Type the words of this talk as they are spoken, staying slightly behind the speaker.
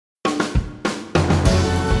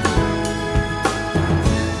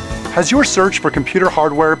Has your search for computer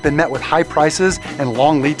hardware been met with high prices and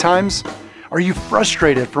long lead times? Are you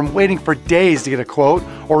frustrated from waiting for days to get a quote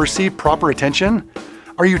or receive proper attention?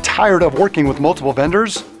 Are you tired of working with multiple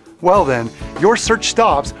vendors? Well then, your search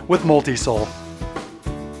stops with Multisol.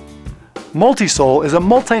 Multisol is a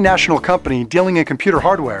multinational company dealing in computer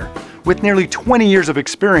hardware. With nearly 20 years of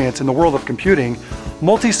experience in the world of computing,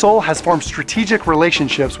 Multisol has formed strategic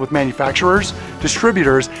relationships with manufacturers,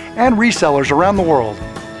 distributors, and resellers around the world,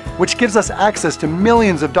 which gives us access to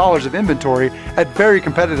millions of dollars of inventory at very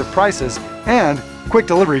competitive prices and quick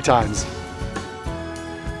delivery times.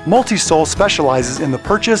 Multisol specializes in the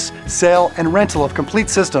purchase, sale, and rental of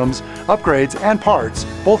complete systems, upgrades, and parts,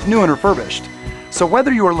 both new and refurbished. So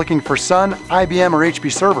whether you are looking for Sun, IBM, or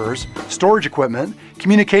HP servers, storage equipment,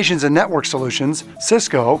 communications and network solutions,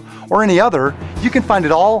 Cisco, or any other, you can find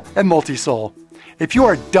it all at Multisol. If you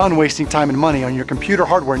are done wasting time and money on your computer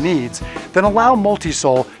hardware needs, then allow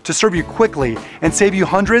Multisol to serve you quickly and save you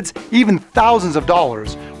hundreds, even thousands of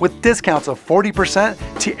dollars with discounts of 40%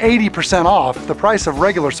 to 80% off the price of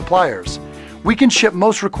regular suppliers. We can ship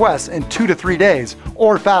most requests in 2 to 3 days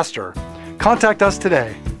or faster. Contact us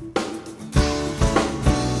today.